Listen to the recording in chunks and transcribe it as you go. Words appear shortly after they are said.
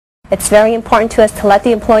It's very important to us to let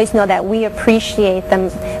the employees know that we appreciate them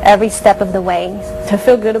every step of the way. To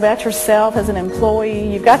feel good about yourself as an employee,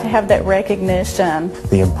 you've got to have that recognition.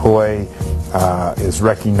 The employee is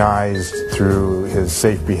recognized through his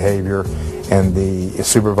safe behavior, and the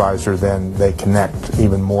supervisor then they connect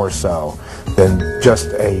even more so than just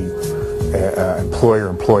a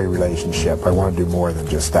employer-employee relationship. I want to do more than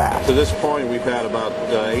just that. To this point, we've had about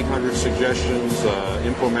 800 suggestions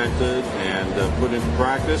implemented and put into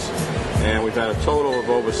practice, and we've had a total of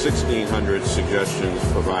over 1,600 suggestions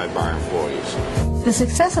provided by our employees. The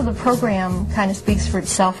success of the program kind of speaks for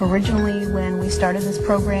itself. Originally, when we started this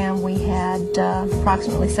program, we had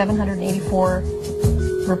approximately 784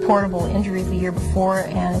 reportable injuries the year before,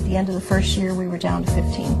 and at the end of the first year we were down to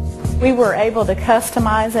 15. We were able to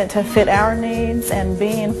customize it to fit our needs, and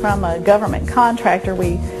being from a government contractor,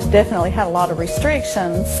 we definitely had a lot of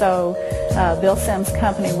restrictions, so Bill Sims'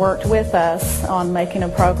 company worked with us on making a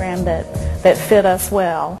program that fit us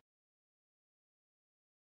well.